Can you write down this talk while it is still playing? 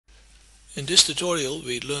In this tutorial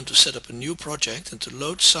we learn to set up a new project and to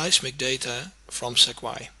load seismic data from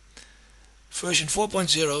SEGY. Version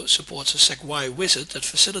 4.0 supports a SEGY wizard that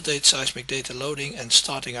facilitates seismic data loading and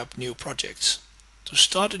starting up new projects. To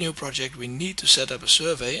start a new project we need to set up a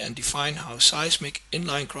survey and define how seismic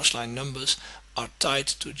inline crossline numbers are tied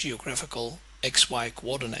to geographical XY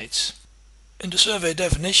coordinates. In the survey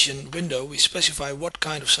definition window we specify what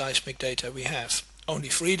kind of seismic data we have. Only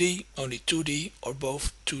 3D, only 2D, or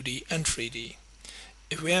both 2D and 3D.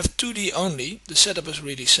 If we have 2D only, the setup is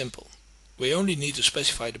really simple. We only need to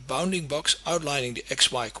specify the bounding box outlining the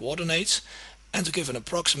XY coordinates and to give an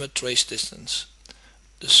approximate trace distance.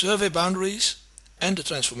 The survey boundaries and the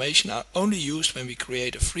transformation are only used when we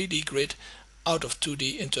create a 3D grid out of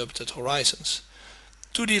 2D interpreted horizons.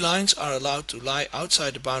 2D lines are allowed to lie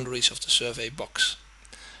outside the boundaries of the survey box.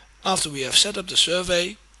 After we have set up the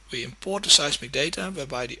survey, we import the seismic data,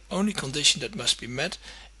 whereby the only condition that must be met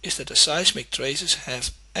is that the seismic traces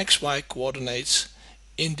have XY coordinates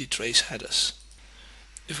in the trace headers.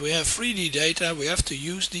 If we have 3D data, we have to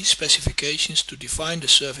use these specifications to define the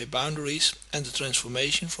survey boundaries and the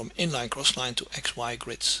transformation from inline crossline to XY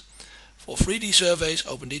grids. For 3D surveys,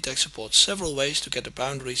 OpendTect supports several ways to get the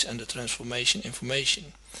boundaries and the transformation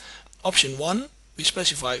information. Option 1, we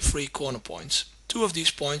specify 3 corner points. 2 of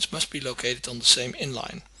these points must be located on the same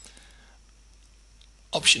inline.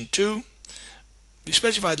 Option 2, we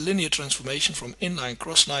specify the linear transformation from inline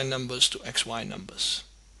crossline numbers to XY numbers.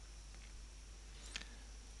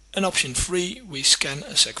 And option 3, we scan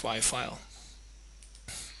a SEGY file.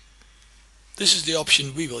 This is the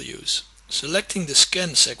option we will use. Selecting the scan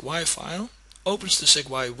SEGY file opens the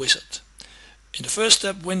SEGY wizard. In the first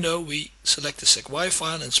step window we select the SEGY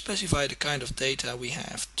file and specify the kind of data we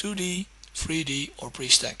have, 2D, 3D or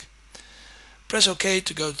pre-stack. Press OK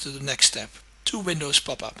to go to the next step. 2 windows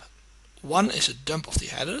pop up. One is a dump of the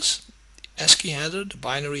headers, the SEGY header, the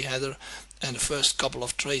binary header and the first couple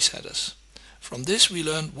of trace headers. From this we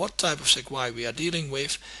learn what type of SEGY we are dealing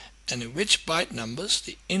with and in which byte numbers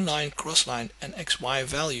the inline, crossline and XY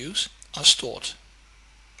values are stored.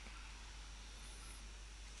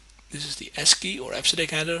 This is the SEGY or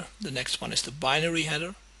EBCDIC header, the next one is the binary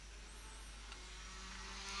header,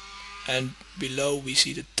 and below we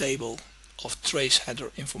see the table of trace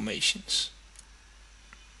header informations.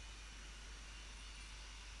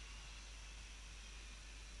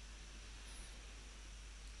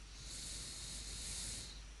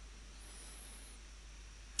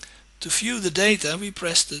 To view the data we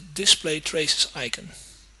press the Display Traces icon.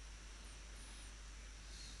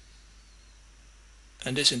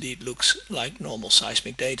 And this indeed looks like normal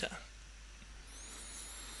seismic data.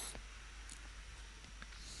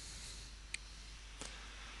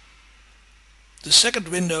 The second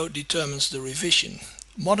window determines the revision.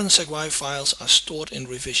 Modern SEGY files are stored in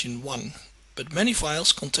revision 1, but many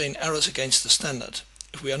files contain errors against the standard.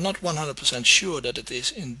 If we are not 100% sure that it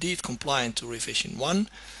is indeed compliant to revision 1,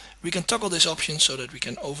 we can toggle this option so that we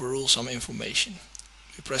can overrule some information.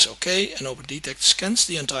 We press OK and OpendTect scans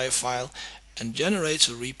the entire file and generates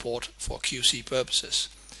a report for QC purposes.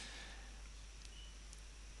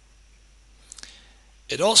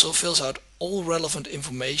 It also fills out all relevant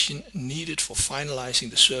information needed for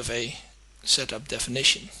finalizing the survey setup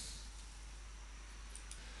definition.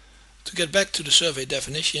 To get back to the survey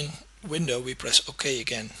definition window we press OK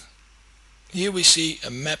again. Here we see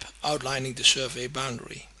a map outlining the survey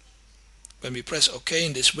boundary. When we press OK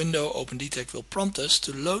in this window, OpendTect will prompt us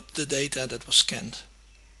to load the data that was scanned.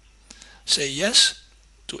 Say yes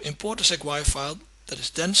to import a SEGY file that is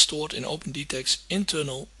then stored in OpendTect's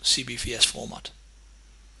internal CBVS format.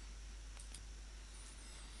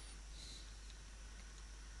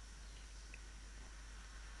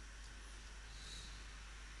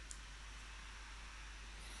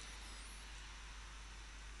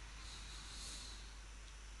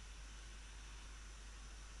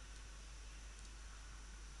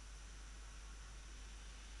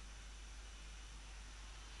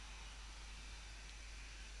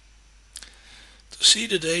 To see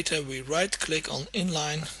the data we right click on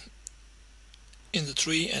Inline in the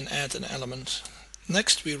tree and add an element.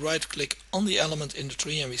 Next we right click on the element in the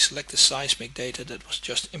tree and we select the seismic data that was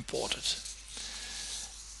just imported.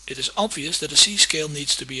 It is obvious that the Z-scale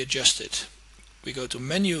needs to be adjusted. We go to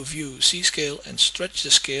Menu, View, Z-scale and stretch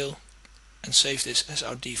the scale and save this as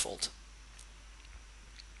our default.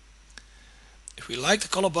 If we like the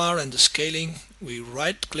color bar and the scaling, we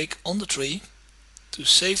right click on the tree to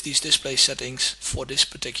save these display settings for this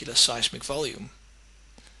particular seismic volume.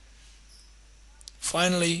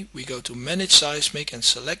 Finally, we go to Manage Seismic and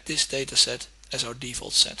select this dataset as our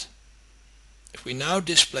default set. If we now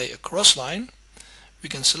display a crossline, we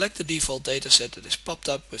can select the default dataset that is popped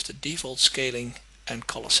up with the default scaling and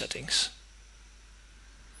color settings.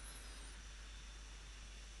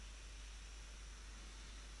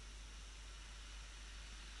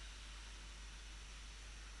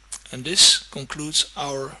 And this concludes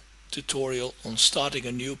our tutorial on starting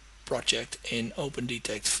a new project in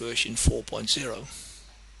OpendTect version 4.0.